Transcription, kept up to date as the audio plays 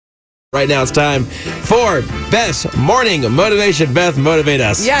Right now it's time for Beth's Morning Motivation. Beth, motivate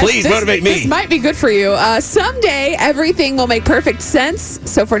us. Yes, Please motivate me. This might be good for you. Someday, everything will make perfect sense.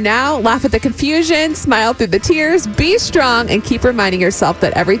 So for now, laugh at the confusion, smile through the tears, be strong, and keep reminding yourself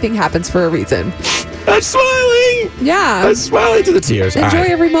that everything happens for a reason. I'm smiling. Yeah. I'm smiling through the tears. Enjoy All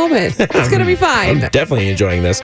right. every moment. It's going to be fine. I'm definitely enjoying this.